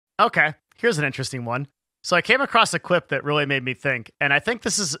Okay, here's an interesting one. So I came across a clip that really made me think, and I think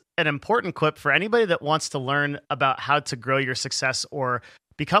this is an important clip for anybody that wants to learn about how to grow your success or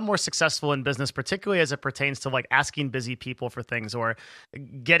become more successful in business, particularly as it pertains to like asking busy people for things or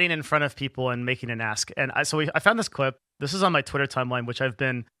getting in front of people and making an ask. And I found this clip. This is on my Twitter timeline, which I've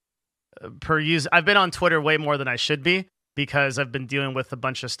been I've been on Twitter way more than I should be because I've been dealing with a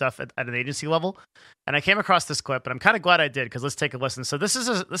bunch of stuff at an agency level. And I came across this clip, and I'm kind of glad I did because let's take a listen. So this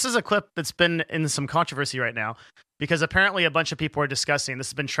is a clip that's been in some controversy right now because apparently a bunch of people are discussing, this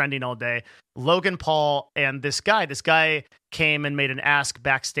has been trending all day, Logan Paul and this guy. This guy came and made an ask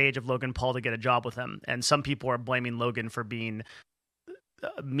backstage of Logan Paul to get a job with him. And some people are blaming Logan for being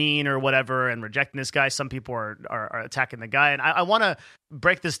mean or whatever and rejecting this guy. Some people are attacking the guy. And I want to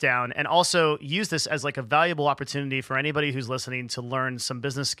break this down and also use this as like a valuable opportunity for anybody who's listening to learn some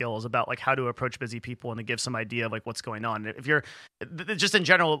business skills about like how to approach busy people and to give some idea of like what's going on. If you're just in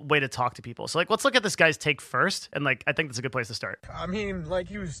general way to talk to people. So like, let's look at this guy's take first. And like, I think that's a good place to start. I mean, like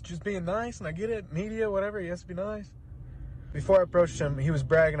he was just being nice and I get it. Media, whatever. He has to be nice. Before I approached him, he was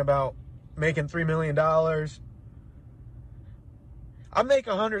bragging about making $3 million. I make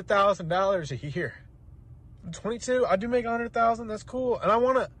 $100,000 a year. I'm 22. I do make $100,000. That's cool. And I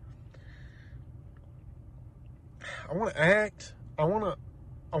want to act. I want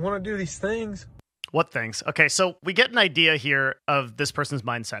to do these things. What things? Okay, so we get an idea here of this person's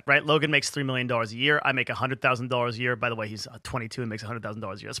mindset, right? Logan makes $3 million a year. I make $100,000 a year. By the way, he's 22 and makes $100,000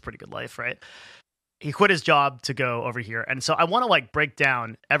 a year. That's a pretty good life, right? He quit his job to go over here. And so I want to like break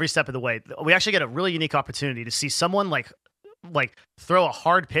down every step of the way. We actually get a really unique opportunity to see someone like throw a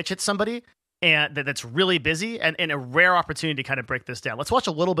hard pitch at somebody and that's really busy and a rare opportunity to kind of break this down. Let's watch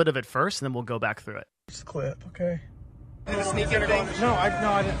a little bit of it first and then we'll go back through it. Just clip, okay? Sneak anything? No,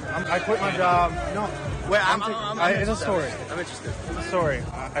 I didn't. I quit my job. No. Wait, It's a story. I'm interested. It's a story.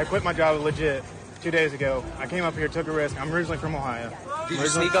 I quit my job legit 2 days ago. I came up here, took a risk. I'm originally from Ohio. Did you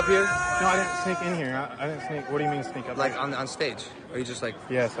sneak up here? No, I didn't sneak in here. I didn't sneak. What do you mean sneak up? Like on stage? Or you just like?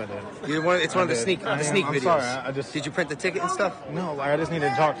 Yes, I did. It's one of the sneak I'm videos. sorry. I just. Did you print the ticket and stuff? No, I just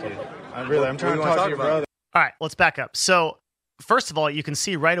needed to talk to you. I'm trying to wanna talk to your about? brother. All right, let's back up. So first of all, you can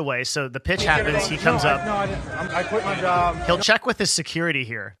see right away. So the pitch happens. He comes up. No, I didn't. I quit my job. He'll check with his security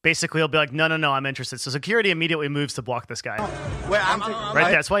here. Basically, he'll be like, no, I'm interested. So security immediately moves to block this guy. Wait, Right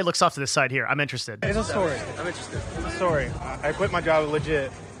there. That's why he looks off to the side here. I'm interested. It's a story. I'm interested. It's a story. I quit my job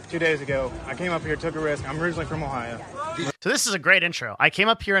legit 2 days ago. I came up here, took a risk. I'm originally from Ohio. So this is a great intro. I came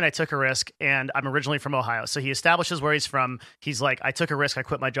up here and I took a risk, and I'm originally from Ohio. So he establishes where he's from. He's like, I took a risk. I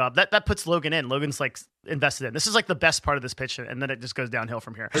quit my job. That puts Logan in. Logan's like invested in. This is like the best part of this pitch, and then it just goes downhill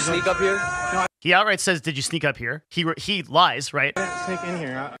from here. Did you sneak up here? No, He outright says, "Did you sneak up here?" He lies, right? I didn't sneak in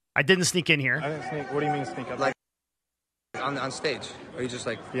here. I didn't sneak in here. I didn't sneak. What do you mean sneak up? Like on stage? Or you just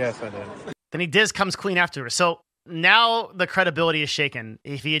like? Yes, I did. Then comes clean afterwards. So now the credibility is shaken.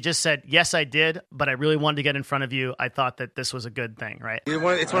 If he had just said, yes, I did, but I really wanted to get in front of you, I thought that this was a good thing, right?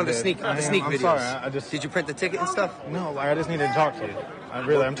 It's one of the sneak I'm videos. sorry. Did you print the ticket and stuff? No, I just needed to talk to you. I'm trying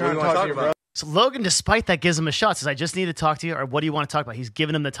to you wanna talk to talk your about? brother. So Logan, despite that, gives him a shot. Says, I just need to talk to you, or what do you want to talk about? He's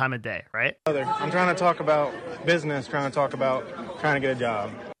giving him the time of day, right? I'm trying to talk about business, trying to talk about trying to get a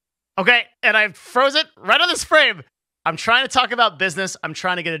job. Okay, and I froze it right on this frame. I'm trying to talk about business. I'm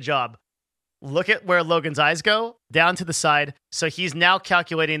trying to get a job. Look at where Logan's eyes go, down to the side. So he's now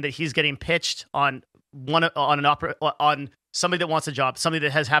calculating that he's getting pitched on somebody that wants a job, something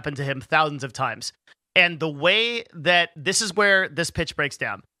that has happened to him thousands of times. And the way that this is where this pitch breaks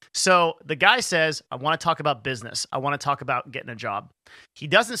down. So the guy says, I want to talk about business. I want to talk about getting a job. He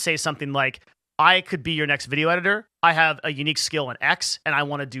doesn't say something like, I could be your next video editor. I have a unique skill in X and I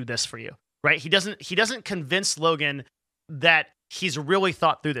want to do this for you, right? He doesn't convince Logan that he's really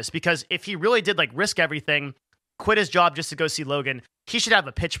thought through this, because if he really did like risk everything, quit his job just to go see Logan, he should have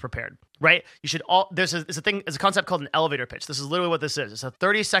a pitch prepared, right? You should there's a concept called an elevator pitch. This is literally what this is. It's a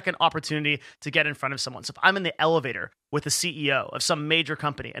 30-second opportunity to get in front of someone. So if I'm in the elevator with the CEO of some major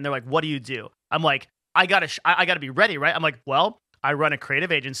company and they're like, what do you do? I'm like, I gotta be ready, right? I'm like, well, I run a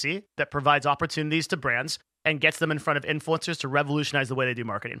creative agency that provides opportunities to brands and gets them in front of influencers to revolutionize the way they do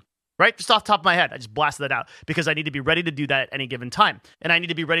marketing. Right? Just off the top of my head, I just blasted that out because I need to be ready to do that at any given time. And I need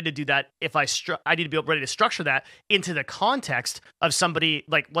to be ready to do that if I need to be ready to structure that into the context of somebody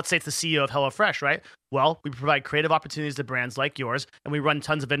like, let's say it's the CEO of HelloFresh, right? Well, we provide creative opportunities to brands like yours, and we run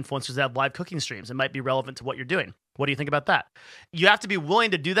tons of influencers that have live cooking streams. It might be relevant to what you're doing. What do you think about that? You have to be willing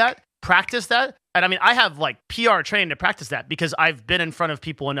to do that, practice that. And I mean, I have like PR training to practice that because I've been in front of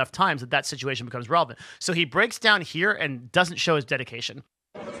people enough times that situation becomes relevant. So he breaks down here and doesn't show his dedication.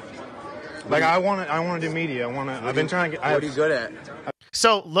 Like I want to do media. I've been trying to get. What are you good at?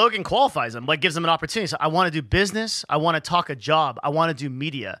 So Logan qualifies him, like gives him an opportunity. So I want to do business. I want to talk a job. I want to do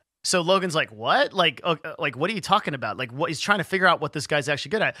media. So Logan's like, what? Like, what are you talking about? Like, what? He's trying to figure out what this guy's actually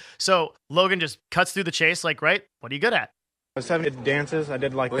good at. So Logan just cuts through the chase, like, right? What are you good at? I did dances. I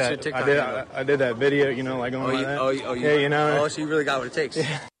did like What's that. your TikTok I did that video, you know, like going like that. Yeah, you know. Oh, so you really got what it takes.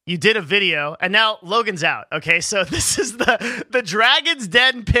 Yeah. You did a video, and now Logan's out. Okay, so this is the Dragon's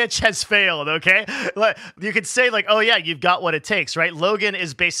Den pitch has failed. Okay, like, you could say like, oh yeah, you've got what it takes, right? Logan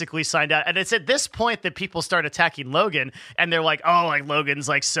is basically signed out, and it's at this point that people start attacking Logan, and they're like, oh, like Logan's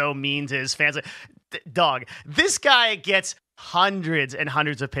like so mean to his fans. Like, dog, this guy gets hundreds and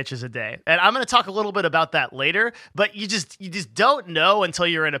hundreds of pitches a day. And I'm going to talk a little bit about that later, but you just don't know until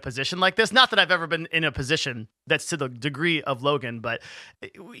you're in a position like this. Not that I've ever been in a position that's to the degree of Logan, but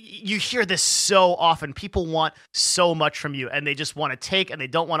you hear this so often. People want so much from you and they just want to take and they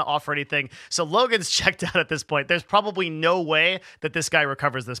don't want to offer anything. So Logan's checked out at this point. There's probably no way that this guy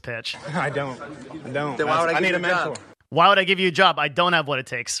recovers this pitch. I don't. Then why would I need a mentor. Why would I give you a job? I don't have what it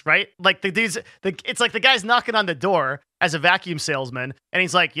takes, right? Like it's like the guy's knocking on the door as a vacuum salesman, and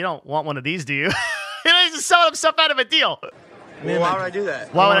he's like, "You don't want one of these, do you?" He's just selling himself out of a deal. Well, why would I do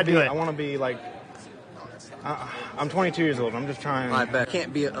that? Why would I do it? I want to be like, I'm 22 years old. I'm just trying. I bet I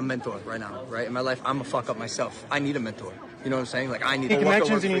can't be a mentor right now, right? In my life, I'm a fuck up myself. I need a mentor. You know what I'm saying? Like I need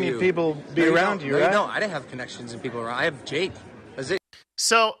connections, and you need people be around you, right? No, I didn't have connections and people around. I have Jake. That's it.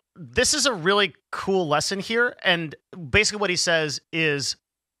 So this is a really cool lesson here, and basically what he says is,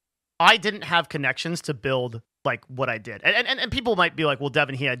 I didn't have connections to build like what I did, and people might be like, well,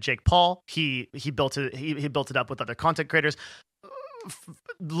 Devin, he had Jake Paul, he built it, he built it up with other content creators.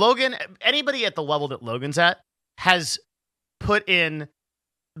 Logan, anybody at the level that Logan's at has put in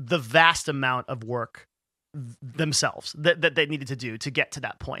the vast amount of work themselves that they needed to do to get to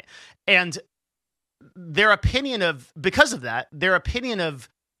that point, and their opinion of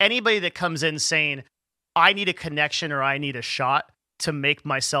anybody that comes in saying, I need a connection or I need a shot to make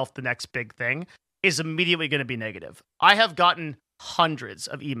myself the next big thing is immediately going to be negative. I have gotten hundreds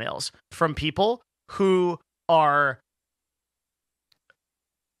of emails from people who are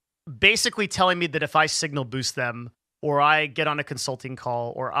basically telling me that if I signal boost them or I get on a consulting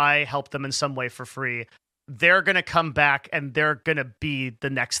call or I help them in some way for free, they're going to come back and they're going to be the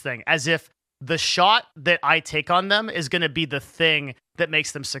next thing, as if the shot that I take on them is going to be the thing that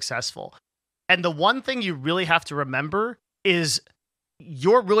makes them successful. And the one thing you really have to remember is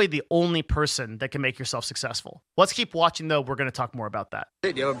you're really the only person that can make yourself successful. Let's keep watching, though. We're going to talk more about that. Do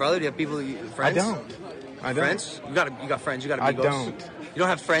you have a brother? Do you have people, friends? I don't. Friends? You got friends. You got amigos. I don't. You don't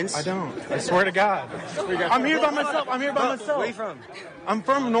have friends? I don't. I swear to God. I'm here by myself. Where are you from? I'm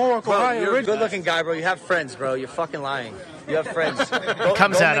from Norwalk, Bro, Ohio. you're a good-looking guy, bro. You have friends, bro. You're fucking lying. You have friends.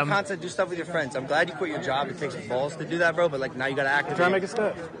 Comes go at make him. Content, do stuff with your friends. I'm glad you quit your job. It takes balls to do that, bro. But like now you got to act. Try to make a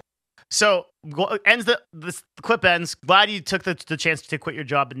step. So the clip ends. Glad you took the chance to quit your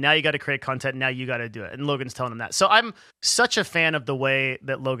job, but now you got to create content. Now you got to do it. And Logan's telling him that. So I'm such a fan of the way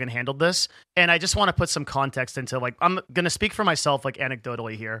that Logan handled this. And I just want to put some context into, like, I'm going to speak for myself, like,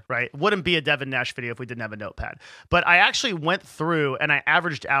 anecdotally here, right? Wouldn't be a Devin Nash video if we didn't have a notepad. But I actually went through and I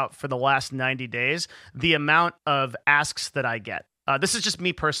averaged out for the last 90 days the amount of asks that I get. This is just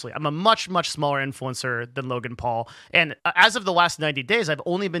me personally. I'm a much, much smaller influencer than Logan Paul. And as of the last 90 days, I've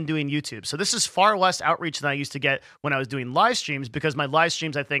only been doing YouTube. So this is far less outreach than I used to get when I was doing live streams, because my live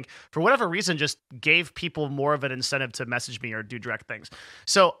streams, I think, for whatever reason, just gave people more of an incentive to message me or do direct things.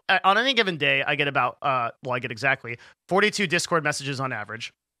 So on any given day, I get about, I get exactly 42 Discord messages on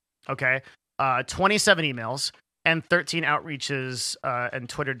average. Okay. 27 emails and 13 outreaches and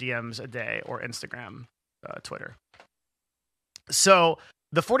Twitter DMs a day, or Instagram, Twitter. So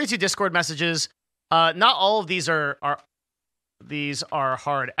the 42 Discord messages, not all of these are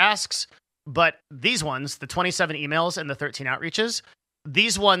hard asks, but these ones, the 27 emails and the 13 outreaches,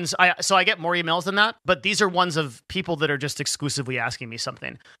 these ones, I get more emails than that, but these are ones of people that are just exclusively asking me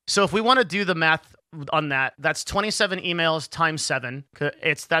something. So if we want to do the math on that, that's 27 emails times 7.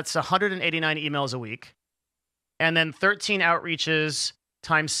 That's 189 emails a week. And then 13 outreaches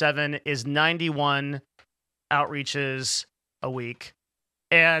times 7 is 91 outreaches a week,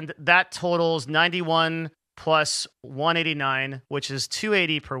 and that totals 91 plus 189, which is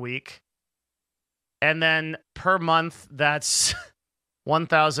 280 per week, and then per month that's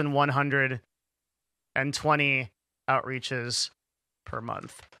 1,120 outreaches per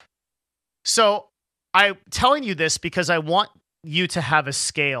month. So I'm telling you this because I want you to have a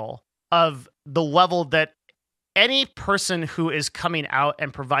scale of the level that any person who is coming out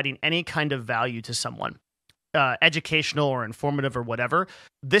and providing any kind of value to someone, educational or informative or whatever,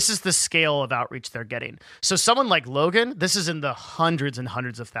 this is the scale of outreach they're getting. So someone like Logan, this is in the hundreds and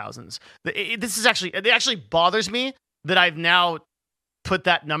hundreds of thousands. It actually bothers me that I've now put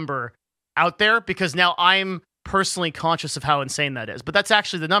that number out there, because now I'm personally conscious of how insane that is. But that's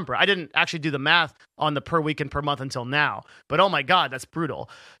actually the number. I didn't actually do the math on the per week and per month until now. But oh my God, that's brutal.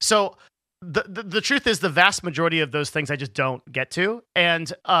 So the truth is, the vast majority of those things I just don't get to.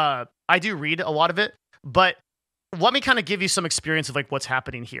 And I do read a lot of it. But let me kind of give you some experience of like what's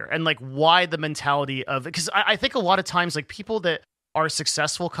happening here and like why the mentality of, because I think a lot of times like people that are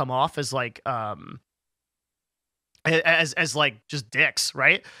successful come off as like as like just dicks,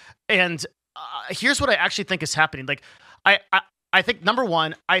 right? And here's what I actually think is happening. Like I think, number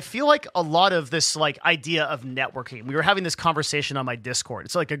one, I feel like a lot of this like idea of networking, we were having this conversation on my Discord.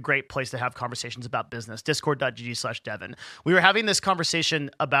 It's like a great place to have conversations about business, discord.gg/Devin. We were having this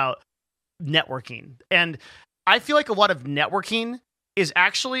conversation about networking. And I feel like a lot of networking is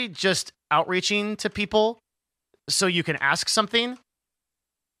actually just outreaching to people so you can ask something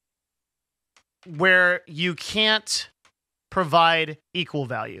where you can't provide equal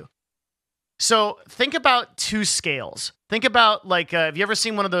value. So think about two scales. Think about like, have you ever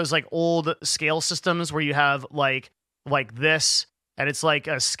seen one of those like old scale systems where you have like this, and it's like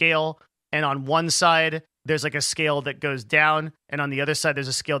a scale, and on one side there's like a scale that goes down, and on the other side there's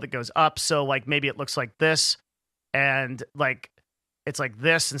a scale that goes up. So like maybe it looks like this, and like it's like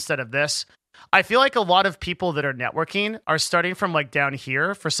this instead of this. I feel like a lot of people that are networking are starting from like down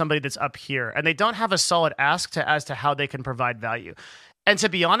here for somebody that's up here, and they don't have a solid ask as to how they can provide value. And to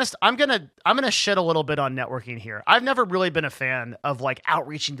be honest, I'm gonna shit a little bit on networking here. I've never really been a fan of like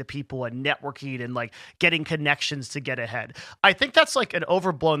outreaching to people and networking and like getting connections to get ahead. I think that's like an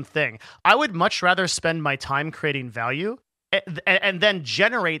overblown thing. I would much rather spend my time creating value and then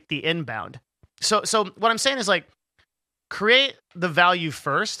generate the inbound. So what I'm saying is like create the value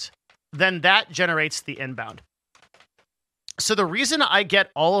first, then that generates the inbound. So the reason I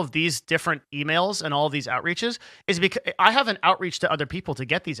get all of these different emails and all of these outreaches is because I haven't outreached to other people to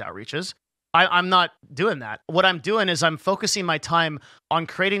get these outreaches. I'm not doing that. What I'm doing is I'm focusing my time on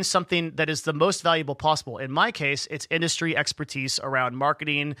creating something that is the most valuable possible. In my case, it's industry expertise around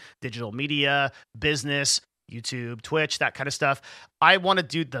marketing, digital media, business, YouTube, Twitch, that kind of stuff. I want to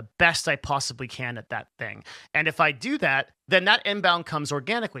do the best I possibly can at that thing. And if I do that, then that inbound comes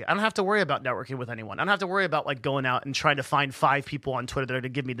organically. I don't have to worry about networking with anyone. I don't have to worry about like going out and trying to find 5 people on Twitter that are going to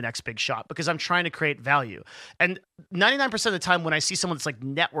give me the next big shot, because I'm trying to create value. And 99% of the time when I see someone that's like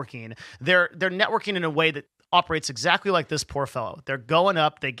networking, they're networking in a way that operates exactly like this poor fellow. They're going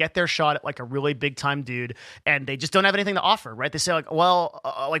up, they get their shot at like a really big time dude, and they just don't have anything to offer, right? They say like, well,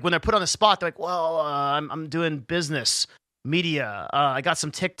 like when they're put on the spot, they're like, well, I'm doing business, media, I got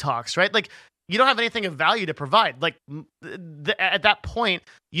some TikToks, right? Like you don't have anything of value to provide. Like at that point,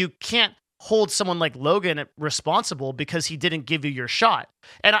 you can't hold someone like Logan responsible because he didn't give you your shot.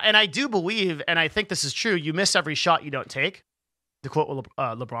 And I do believe, and I think this is true, you miss every shot you don't take. To quote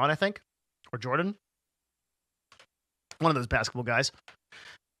LeBron, I think, or Jordan. One of those basketball guys.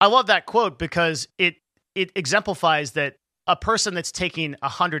 I love that quote because it exemplifies that a person that's taking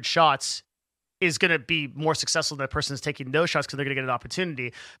 100 shots is going to be more successful than a person that's taking no shots because they're going to get an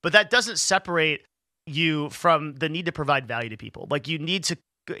opportunity. But that doesn't separate you from the need to provide value to people. Like you need to,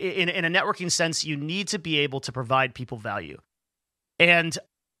 in a networking sense, you need to be able to provide people value. And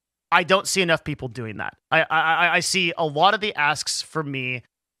I don't see enough people doing that. I see a lot of the asks for me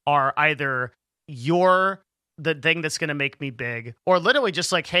are either you're the thing that's going to make me big, or literally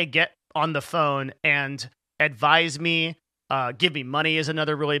just like, hey, get on the phone and advise me, give me money is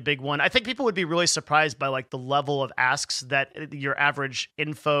another really big one. I think people would be really surprised by like the level of asks that your average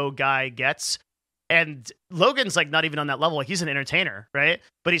info guy gets. And Logan's like not even on that level. Like he's an entertainer, right?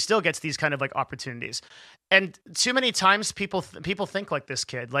 But he still gets these kind of like opportunities. And too many times people think like this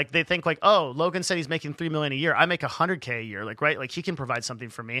kid, like they think like, oh, Logan said he's making $3 million a year. I make $100K a year. Like, right. Like he can provide something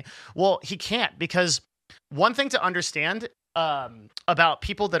for me. Well, he can't, because one thing to understand about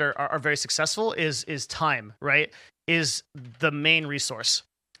people that are very successful is time, right? Is the main resource.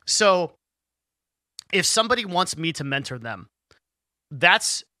 So if somebody wants me to mentor them,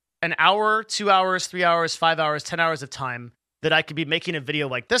 that's an hour, 2 hours, 3 hours, 5 hours, 10 hours of time that I could be making a video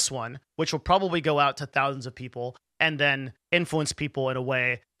like this one, which will probably go out to thousands of people and then influence people in a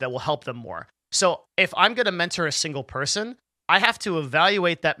way that will help them more. So if I'm going to mentor a single person, I have to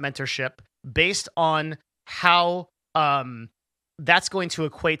evaluate that mentorship based on how that's going to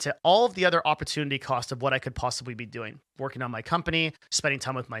equate to all of the other opportunity cost of what I could possibly be doing, working on my company, spending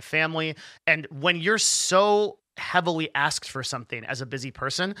time with my family. And when you're so heavily asked for something as a busy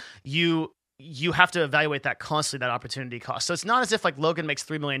person, you you have to evaluate that constantly, that opportunity cost. So it's not as if like Logan makes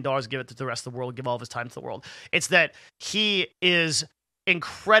 $3 million, give it to the rest of the world, give all of his time to the world. It's that he is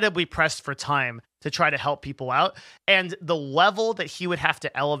incredibly pressed for time to try to help people out. And the level that he would have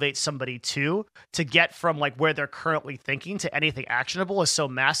to elevate somebody to get from like where they're currently thinking to anything actionable is so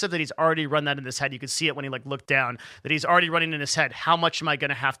massive that he's already run that in his head. You could see it when he like looked down, that he's already running in his head. How much am I going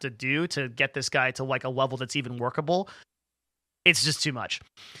to have to do to get this guy to like a level that's even workable? It's just too much.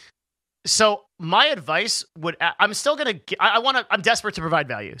 So my advice would, I'm still going to, I'm desperate to provide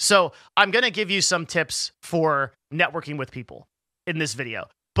value. So I'm going to give you some tips for networking with people in this video,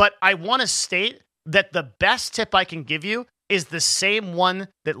 but I want to state that the best tip I can give you is the same one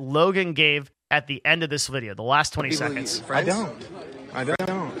that Logan gave at the end of this video, the last 20 seconds. I don't.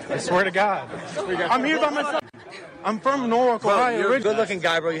 I swear to God. I'm here by myself. I'm from Norwalk, Ohio. You're a good-looking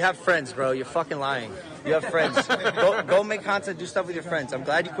guy, bro. You have friends, bro. You're fucking lying. You have friends. Go make content, do stuff with your friends. I'm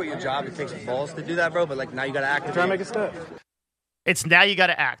glad you quit your job. It takes balls to do that, bro, but like now you got to act. Try to make a step. It's now you got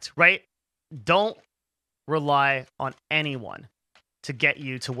to act, right? Don't rely on anyone to get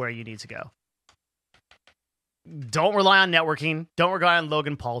you to where you need to go. Don't rely on networking. Don't rely on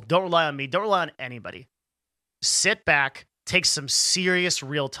Logan Paul. Don't rely on me. Don't rely on anybody. Sit back, take some serious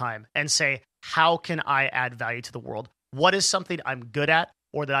real time and say, how can I add value to the world? What is something I'm good at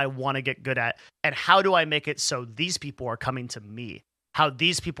or that I want to get good at? And how do I make it so these people are coming to me? How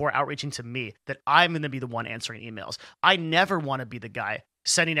these people are outreaching to me, that I'm going to be the one answering emails. I never want to be the guy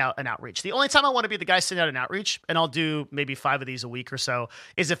sending out an outreach. The only time I want to be the guy sending out an outreach, and I'll do maybe 5 of these a week or so,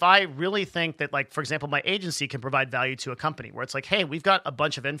 is if I really think that, like, for example, my agency can provide value to a company where it's like, hey, we've got a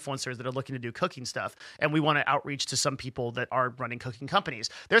bunch of influencers that are looking to do cooking stuff, and we want to outreach to some people that are running cooking companies.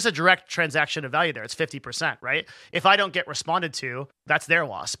 There's a direct transaction of value there. It's 50%, right? If I don't get responded to, that's their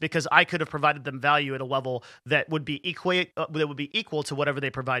loss, because I could have provided them value at a level that would be equal to whatever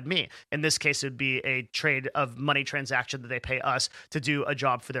they provide me. In this case, it would be a trade of money transaction that they pay us to do a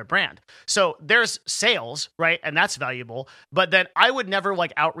job for their brand. So there's sales, right? And that's valuable. But then I would never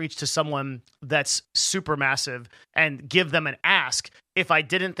like outreach to someone that's super massive and give them an ask if I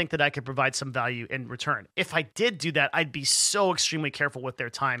didn't think that I could provide some value in return. If I did do that, I'd be so extremely careful with their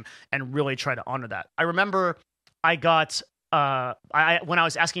time and really try to honor that. I remember I got, when I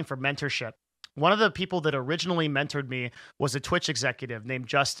was asking for mentorship, one of the people that originally mentored me was a Twitch executive named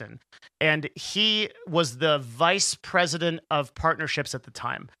Justin, and he was the vice president of partnerships at the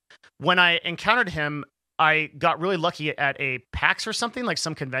time. When I encountered him, I got really lucky at a PAX or something, like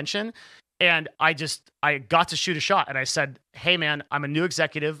some convention, and I got to shoot a shot, and I said, hey man, I'm a new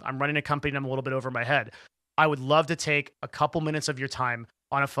executive, I'm running a company, and I'm a little bit over my head. I would love to take a couple minutes of your time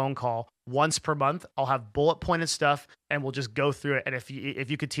on a phone call once per month. I'll have bullet pointed stuff and we'll just go through it. And if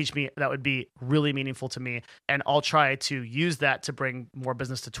you could teach me, that would be really meaningful to me. And I'll try to use that to bring more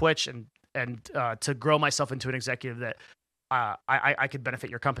business to Twitch and to grow myself into an executive that I could benefit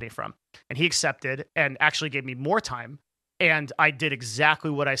your company from. And he accepted and actually gave me more time. And I did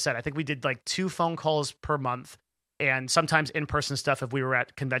exactly what I said. I think we did like 2 phone calls per month and sometimes in-person stuff if we were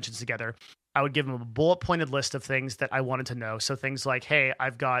at conventions together. I would give him a bullet pointed list of things that I wanted to know. So things like, hey,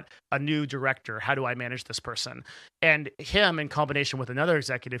 I've got a new director. How do I manage this person? And him in combination with another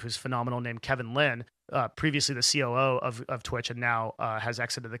executive who's phenomenal named Kevin Lin, previously the COO of Twitch and now has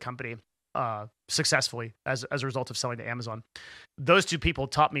exited the company successfully as a result of selling to Amazon. Those 2 people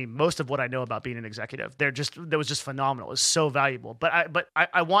taught me most of what I know about being an executive. That was just phenomenal. It was so valuable. But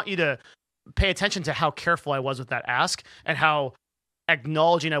I want you to pay attention to how careful I was with that ask and how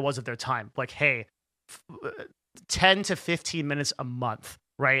acknowledging I was of their time. Like, hey, 10 to 15 minutes a month,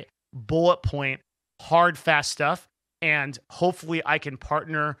 right? Bullet point, hard, fast stuff. And hopefully I can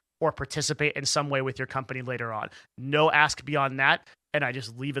partner or participate in some way with your company later on. No ask beyond that. And I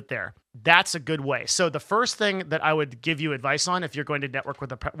just leave it there. That's a good way. So the first thing that I would give you advice on if you're going to network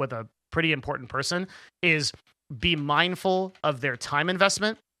with a pretty important person is be mindful of their time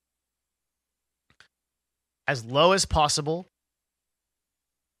investment as low as possible.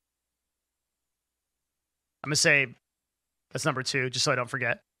 I'm going to say that's number 2, just so I don't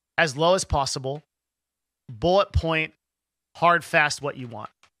forget. As low as possible, bullet point, hard, fast, what you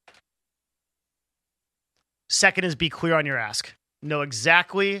want. Second is be clear on your ask. Know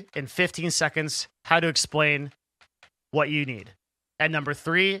exactly in 15 seconds how to explain what you need. And number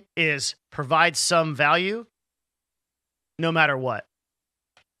 3 is provide some value no matter what.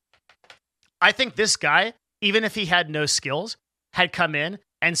 I think this guy, even if he had no skills, had come in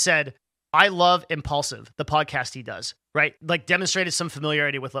and said, I love Impulsive, the podcast he does, right? Like demonstrated some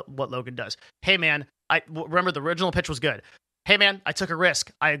familiarity with what Logan does. Hey man, I remember the original pitch was good. Hey man, I took a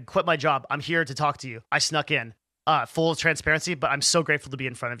risk. I quit my job. I'm here to talk to you. I snuck in. full transparency, but I'm so grateful to be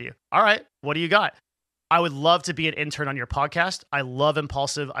in front of you. All right, what do you got? I would love to be an intern on your podcast. I love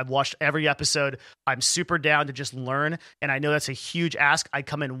Impulsive. I've watched every episode. I'm super down to just learn. And I know that's a huge ask. I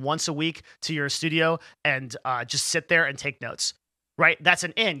come in once a week to your studio and just sit there and take notes. Right? That's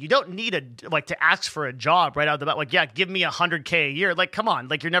an in. You don't need to ask for a job right out of the bat. Like, yeah, give me $100K a year. Like, come on.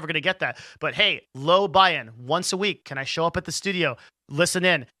 Like, you're never going to get that. But hey, low buy-in once a week. Can I show up at the studio, listen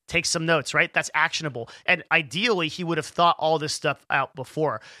in, take some notes, right? That's actionable. And ideally, he would have thought all this stuff out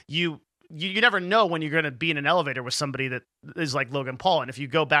before. You never know when you're going to be in an elevator with somebody that is like Logan Paul. And if you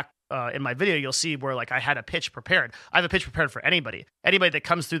go back in my video, you'll see where like I had a pitch prepared. I have a pitch prepared for anybody that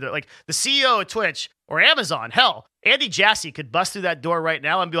comes through the CEO of Twitch or Amazon. Hell, Andy Jassy could bust through that door right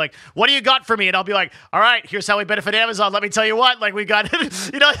now and be like, what do you got for me? And I'll be like, all right, here's how we benefit Amazon. Let me tell you what, like we got,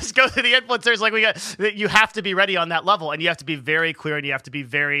 just go through the influencers. Like you have to be ready on that level, and you have to be very clear, and you have to be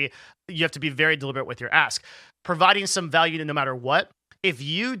very deliberate with your ask, providing some value no matter what. If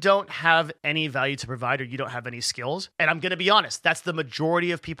you don't have any value to provide or you don't have any skills, and I'm going to be honest, that's the majority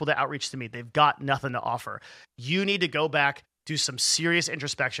of people that outreach to me. They've got nothing to offer. You need to go back, do some serious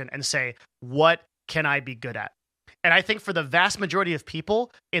introspection and say, what can I be good at? And I think for the vast majority of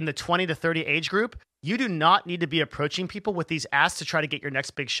people in the 20 to 30 age group, you do not need to be approaching people with these asks to try to get your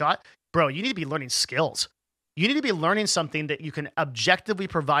next big shot. Bro, you need to be learning skills. You need to be learning something that you can objectively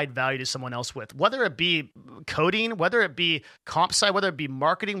provide value to someone else with, whether it be coding, whether it be comp sci, whether it be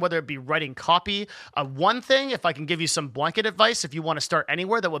marketing, whether it be writing copy. One thing, if I can give you some blanket advice, if you want to start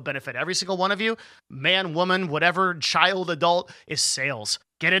anywhere that would benefit every single one of you, man, woman, whatever, child, adult, is sales.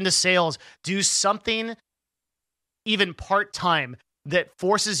 Get into sales. Do something even part-time that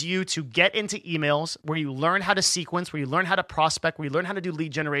forces you to get into emails, where you learn how to sequence, where you learn how to prospect, where you learn how to do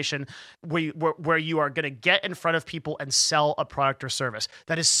lead generation, where you are going to get in front of people and sell a product or service.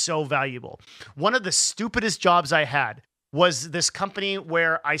 That is so valuable. One of the stupidest jobs I had was this company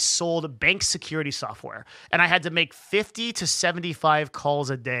where I sold bank security software, and I had to make 50 to 75 calls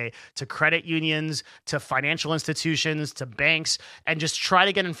a day to credit unions, to financial institutions, to banks, and just try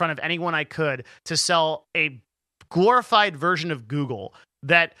to get in front of anyone I could to sell a glorified version of Google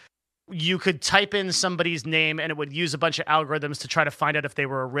that you could type in somebody's name and it would use a bunch of algorithms to try to find out if they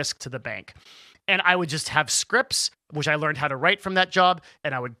were a risk to the bank. And I would just have scripts, which I learned how to write from that job,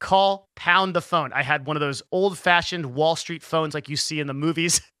 and I would call, pound the phone. I had one of those old-fashioned Wall Street phones like you see in the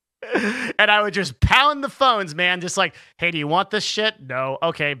movies. And I would just pound the phones, man. Just like, hey, do you want this shit? No.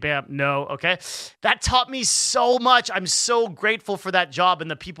 Okay, bam. No. Okay. That taught me so much. I'm so grateful for that job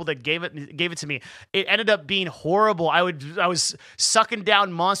and the people that gave it to me. It ended up being horrible. I was sucking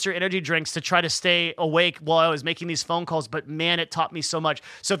down Monster energy drinks to try to stay awake while I was making these phone calls. But man, it taught me so much.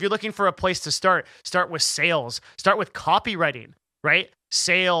 So if you're looking for a place to start with sales. Start with copywriting, right?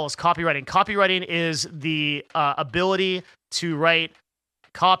 Sales, copywriting. Copywriting is the ability to write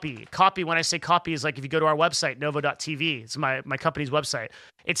copy. When I say copy, is like if you go to our website, novo.tv, it's my company's website.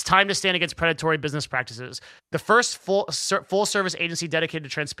 It's time to stand against predatory business practices. The first full service agency dedicated to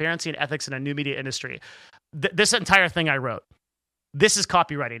transparency and ethics in a new media industry. This entire thing I wrote. This is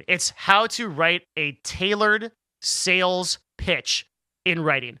copywriting. It's how to write a tailored sales pitch in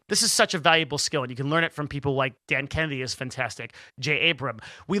writing. This is such a valuable skill, and you can learn it from people like Dan Kennedy is fantastic, Jay Abram.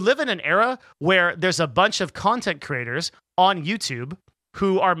 We live in an era where there's a bunch of content creators on YouTube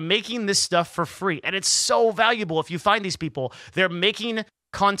who are making this stuff for free. And it's so valuable. If you find these people, they're making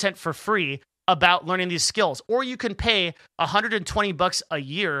content for free about learning these skills. Or you can pay $120 a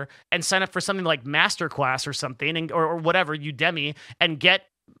year and sign up for something like Masterclass or something, or whatever, Udemy, and get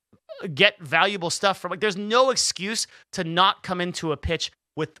valuable stuff from. Like, there's no excuse to not come into a pitch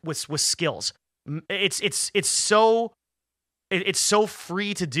with skills. It's so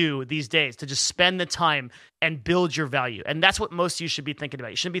free to do these days, to just spend the time and build your value. And that's what most of you should be thinking about.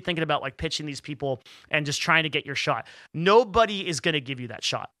 You shouldn't be thinking about like pitching these people and just trying to get your shot. Nobody is going to give you that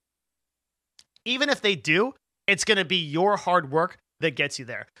shot. Even if they do, it's going to be your hard work that gets you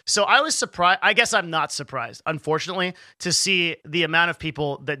there. So I was surprised. I guess I'm not surprised, unfortunately, to see the amount of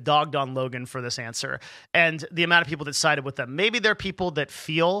people that dogged on Logan for this answer and the amount of people that sided with them. Maybe they're people that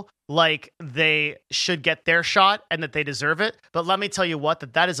feel like they should get their shot and that they deserve it. But let me tell you what,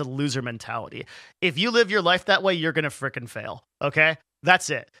 that is a loser mentality. If you live your life that way, you're going to frickin' fail. Okay? That's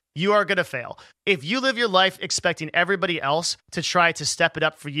it. You are going to fail. If you live your life expecting everybody else to try to step it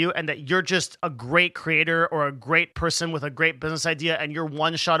up for you and that you're just a great creator or a great person with a great business idea and you're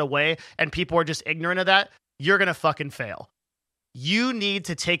one shot away and people are just ignorant of that, you're going to fucking fail. You need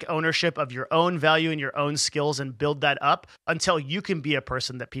to take ownership of your own value and your own skills and build that up until you can be a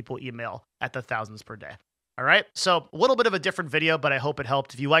person that people email at the thousands per day. All right. So a little bit of a different video, but I hope it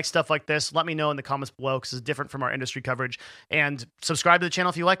helped. If you like stuff like this, let me know in the comments below because it's different from our industry coverage. And subscribe to the channel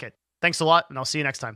if you like it. Thanks a lot, and I'll see you next time.